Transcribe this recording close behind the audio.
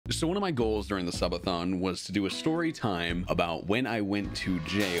So one of my goals during the subathon was to do a story time about when I went to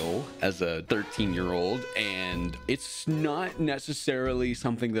jail as a 13-year-old, and it's not necessarily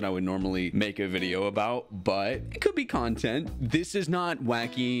something that I would normally make a video about, but it could be content. This is not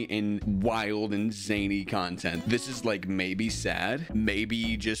wacky and wild and zany content. This is like maybe sad,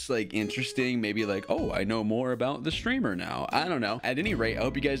 maybe just like interesting, maybe like, oh, I know more about the streamer now. I don't know. At any rate, I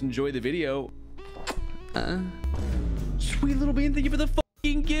hope you guys enjoy the video. Sweet little bean, thank you for the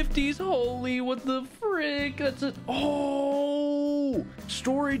gifties. Holy, what the frick? That's it. Oh,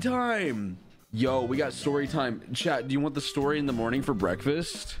 story time. Yo, we got story time. Chat, do you want the story in the morning for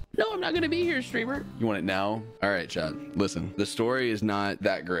breakfast? No, I'm not gonna be here, streamer. You want it now? All right, chat, listen. The story is not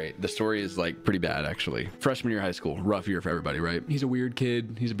that great. The story is like pretty bad, actually. Freshman year of high school, rough year for everybody, right? He's a weird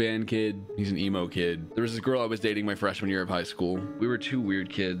kid. He's a band kid. He's an emo kid. There was this girl I was dating my freshman year of high school. We were two weird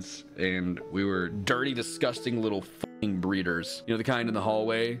kids, and we were dirty, disgusting little breeders. You know, the kind in the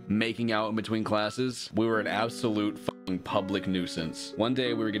hallway, making out in between classes. We were an absolute public nuisance. One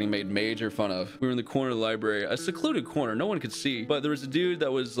day we were getting made major fun of. We were in the corner of the library, a secluded corner, no one could see, but there was a dude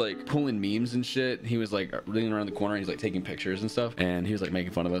that was like pulling memes and shit. He was like running around the corner, and he's like taking pictures and stuff, and he was like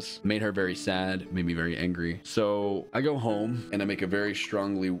making fun of us. Made her very sad, made me very angry. So I go home and I make a very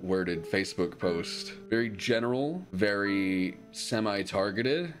strongly worded Facebook post, very general, very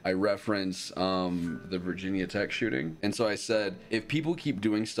semi-targeted. I reference the Virginia Tech shooting, and so I said, if people keep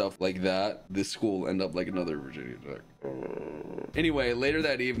doing stuff like that, this school will end up like another Virginia Tech. Anyway, later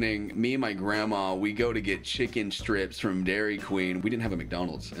that evening, me and my grandma, we go to get chicken strips from Dairy Queen. We didn't have a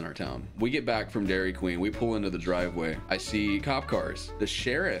McDonald's in our town. We get back from Dairy Queen, we pull into the driveway. I see cop cars. The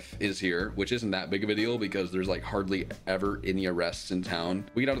sheriff is here, which isn't that big of a deal because there's like hardly ever any arrests in town.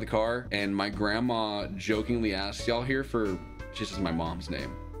 We get out of the car and my grandma jokingly asks, y'all here for, she says my mom's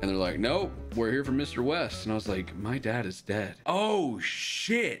name. And they're like, nope, we're here for Mr. West. And I was like, my dad is dead. Oh,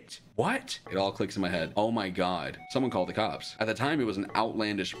 shit. What? It all clicks in my head. Oh my God. Someone called the cops. At the time, it was an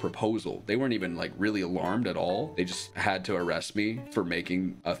outlandish proposal. They weren't even like really alarmed at all. They just had to arrest me for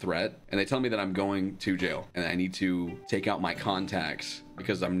making a threat. And they tell me that I'm going to jail and I need to take out my contacts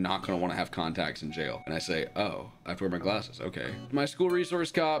because I'm not going to want to have contacts in jail. And I say, oh, I have to wear my glasses. Okay. My school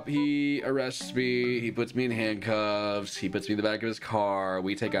resource cop, he arrests me. He puts me in handcuffs. He puts me in the back of his car.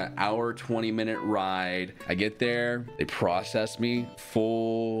 We take an hour, 20-minute ride. I get there. They process me.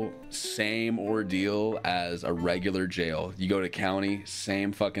 Full same ordeal as a regular jail. You go to county,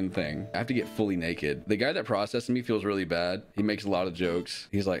 same fucking thing. I have to get fully naked. The guy that processed me feels really bad. He makes a lot of jokes.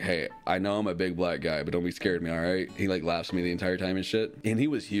 He's like, hey, I know I'm a big black guy, but don't be scared of me, all right? He like laughs at me the entire time and shit. And he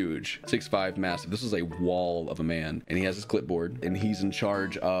was huge, 6'5", massive. This was a wall of a man. And he has his clipboard and he's in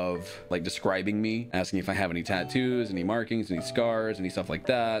charge of like describing me, asking if I have any tattoos, any markings, any scars, any stuff like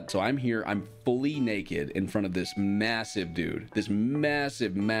that. So I'm here, I'm fully naked in front of this massive dude, this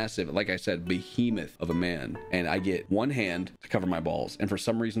massive, like I said, behemoth of a man. And I get one hand to cover my balls. And for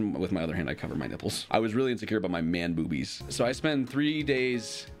some reason, with my other hand, I cover my nipples. I was really insecure about my man boobies. So I spend 3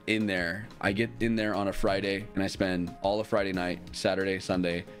 days in there. I get in there on a Friday and I spend all of Friday night, Saturday,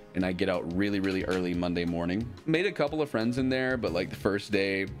 Sunday, and I get out really, really early Monday morning. Made a couple of friends in there, but like the first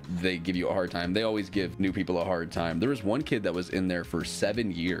day, they give you a hard time. They always give new people a hard time. There was one kid that was in there for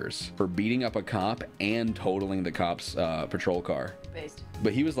 7 years for beating up a cop and totaling the cop's patrol car. Based.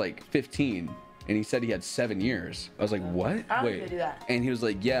 But he was like 15. And he said he had 7 years. I was like, what? Wait. Do that. And he was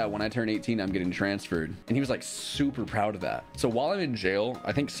like, yeah, when I turn 18, I'm getting transferred. And he was like super proud of that. So while I'm in jail,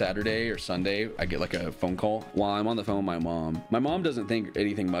 I think Saturday or Sunday, I get like a phone call while I'm on the phone with my mom. My mom doesn't think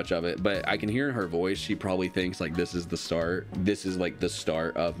anything much of it, but I can hear in her voice, she probably thinks like this is the start. This is like the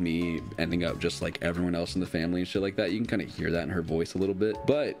start of me ending up just like everyone else in the family and shit like that. You can kind of hear that in her voice a little bit.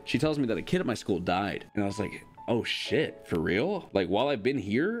 But she tells me that a kid at my school died. And I was like, oh shit, for real? Like while I've been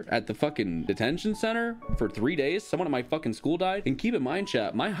here at the fucking detention center for 3 days, someone at my fucking school died? And keep in mind,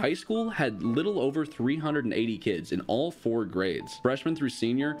 chat, my high school had little over 380 kids in all 4 grades. Freshman through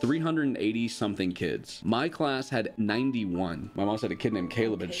senior, 380 something kids. My class had 91. My mom said a kid named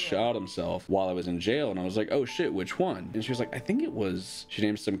Caleb had shot himself while I was in jail. And I was like, oh shit, which one? And she was like, I think it was, she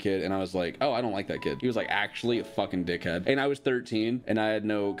named some kid. And I was like, oh, I don't like that kid. He was like actually a fucking dickhead. And I was 13 and I had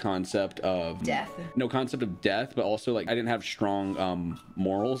no concept of death. No concept of death. But also like I didn't have strong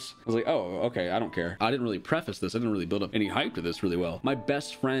morals. I was like, oh, okay, I don't care. I didn't really preface this. I didn't really build up any hype to this really well. My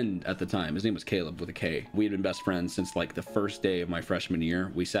best friend at the time, his name was Caleb with a K. We had been best friends since like the first day of my freshman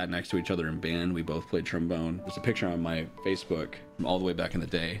year. We sat next to each other in band. We both played trombone. There's a picture on my Facebook from all the way back in the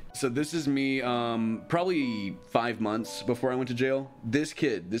day. So this is me probably 5 months before I went to jail. This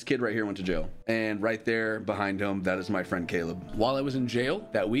kid right here went to jail. And right there behind him, that is my friend Caleb. While I was in jail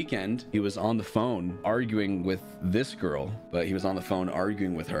that weekend, he was on the phone arguing with this girl, but he was on the phone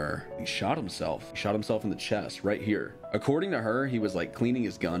arguing with her. He shot himself. He shot himself in the chest right here. According to her, he was like cleaning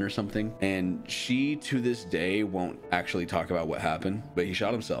his gun or something, and she to this day won't actually talk about what happened, but he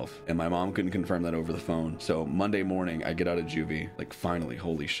shot himself, and my mom couldn't confirm that over the phone. So Monday morning I get out of juvie, like finally,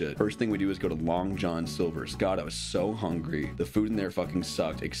 holy shit. First thing we do is go to Long John Silver's. God, I was so hungry. The food in there fucking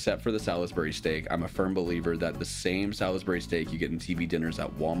sucked, except for the Salisbury steak. I'm a firm believer that the same Salisbury steak you get in TV dinners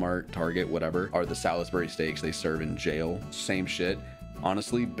at Walmart, Target, whatever, are the Salisbury steaks they serve in jail. Same shit.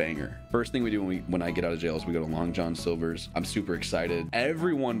 Honestly, banger. First thing we do when I get out of jail is we go to Long John Silver's. I'm super excited.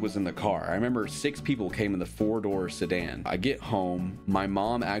 Everyone was in the car. I remember 6 people came in the 4-door sedan. I get home. My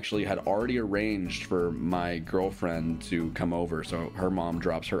mom actually had already arranged for my girlfriend to come over. So her mom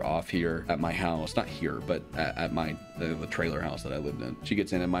drops her off here at my house. Not here, but at my the trailer house that I lived in. She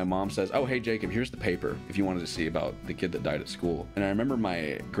gets in and my mom says, "Oh, hey, Jacob, here's the paper if you wanted to see about the kid that died at school." And I remember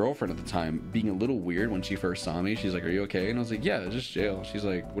my girlfriend at the time being a little weird when she first saw me. She's like, "Are you okay?" And I was like, "Yeah, just jail." She's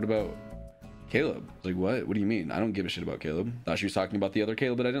like, "What about Caleb?" I was like, what do you mean? I don't give a shit about Caleb. Thought she was talking about the other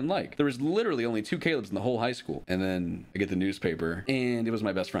Caleb that I didn't like. There was literally only 2 Calebs in the whole high school. And then I get the newspaper and it was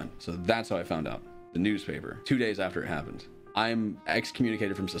my best friend. So that's how I found out. The newspaper 2 days after it happened. I'm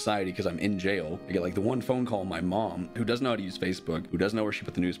excommunicated from society because I'm in jail. I get like the one phone call, my mom, who doesn't know how to use Facebook, who doesn't know where she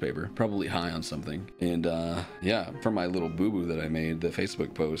put the newspaper, probably high on something. And yeah, for my little boo-boo that I made, the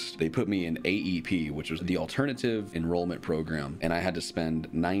Facebook post, they put me in AEP, which was the Alternative Enrollment Program. And I had to spend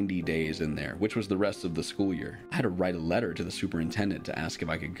 90 days in there, which was the rest of the school year. I had to write a letter to the superintendent to ask if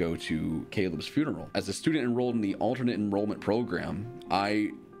I could go to Caleb's funeral. As a student enrolled in the Alternate Enrollment Program,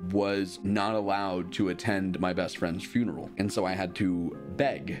 I was not allowed to attend my best friend's funeral, and so I had to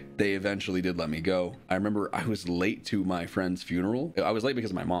beg. They eventually did let me go. I remember I was late to my friend's funeral. I was late because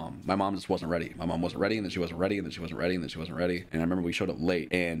of my mom. My mom just wasn't ready. My mom wasn't ready, and then she wasn't ready, and then she wasn't ready, and then she wasn't ready. And I remember we showed up late,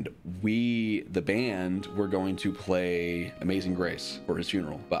 and the band were going to play Amazing Grace for his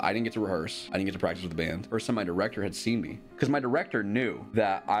funeral, but I didn't get to rehearse. I didn't get to practice with the band. First time my director had seen me, because my director knew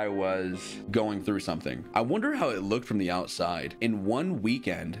that I was going through something. I wonder how it looked from the outside. In one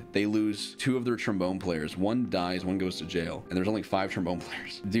weekend, they lose 2 of their trombone players. One dies, one goes to jail, and there's only 5 trombone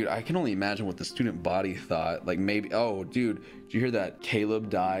players. Dude, I can only imagine what the student body thought. Like maybe, oh, dude, did you hear that Caleb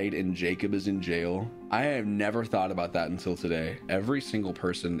died and Jacob is in jail? I have never thought about that until today. Every single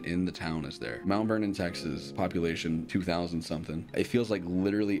person in the town is there. Mount Vernon, Texas, population 2,000 something. It feels like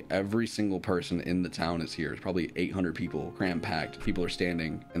literally every single person in the town is here. It's probably 800 people, cram-packed. People are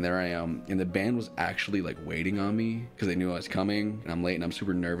standing, and there I am. And the band was actually like waiting on me because they knew I was coming, and I'm late, and I'm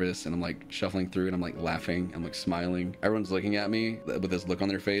super nervous, and I'm like shuffling through, and I'm like laughing, I'm like smiling. Everyone's looking at me with this look on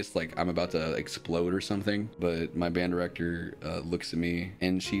their face like I'm about to explode or something. But my band director looks at me,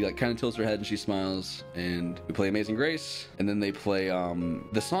 and she like kind of tilts her head, and she smiles. And we play Amazing Grace, and then they play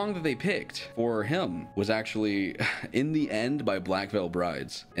the song that they picked for him was actually In the End by Black Veil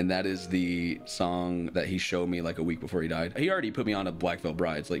Brides, and that is the song that he showed me like a week before he died. He already put me on to Black Veil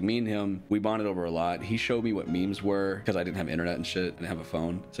Brides. Like me and him, we bonded over a lot. He showed me what memes were because I didn't have internet and shit. I didn't have a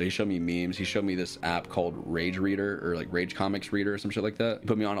phone, so he showed me memes. He showed me this app called Rage Reader, or like Rage Comics Reader or some shit like that. He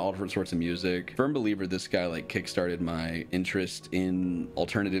put me on all different sorts of music. Firm believer, this guy like kickstarted my interest in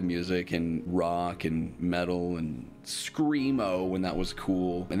alternative music and rock and metal and screamo when that was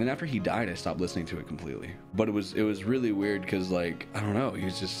cool. And then after he died, I stopped listening to it completely. But it was really weird because like, I don't know, he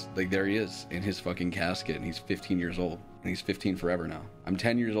was just like, there he is in his fucking casket, and he's 15 years old, and he's 15 forever now. I'm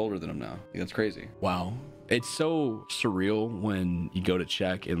 10 years older than him now. Like, that's crazy. Wow. It's so surreal when you go to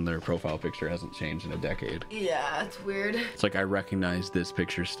check and their profile picture hasn't changed in a decade. Yeah, it's weird. It's like I recognize this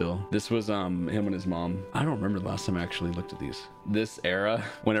picture still. This was him and his mom. I don't remember the last time I actually looked at these. This era,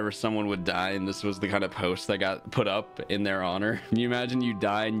 whenever someone would die, and this was the kind of post that got put up in their honor. Can you imagine you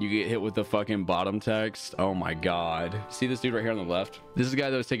die and you get hit with the fucking bottom text? Oh my God. See this dude right here on the left? This is the guy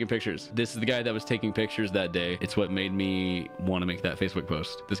that was taking pictures. This is the guy that was taking pictures that day. It's what made me want to make that Facebook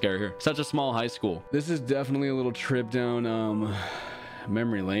post. This guy right here. Such a small high school. This is definitely a little trip down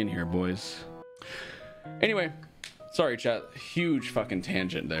memory lane here, boys. Anyway, sorry chat, huge fucking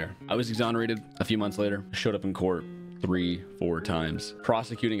tangent there. I was exonerated a few months later. Showed up in court 3-4 times.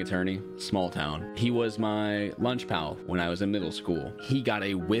 Prosecuting attorney, small town. He was my lunch pal when I was in middle school. He got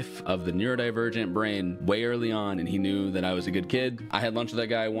a whiff of the neurodivergent brain way early on, and he knew that I was a good kid. I had lunch with that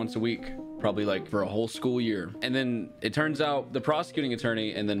guy once a week, probably like for a whole school year. And then it turns out the prosecuting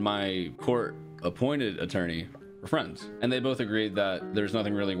attorney and then my court appointed attorney were friends, and they both agreed that there's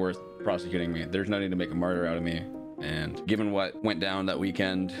nothing really worth prosecuting me. There's no need to make a martyr out of me. And given what went down that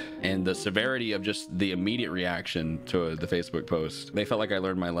weekend and the severity of just the immediate reaction to the Facebook post, they felt like I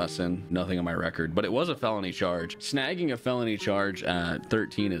learned my lesson. Nothing on my record, but it was a felony charge. Snagging a felony charge at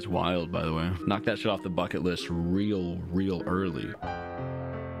 13 is wild, by the way. Knock that shit off the bucket list real early.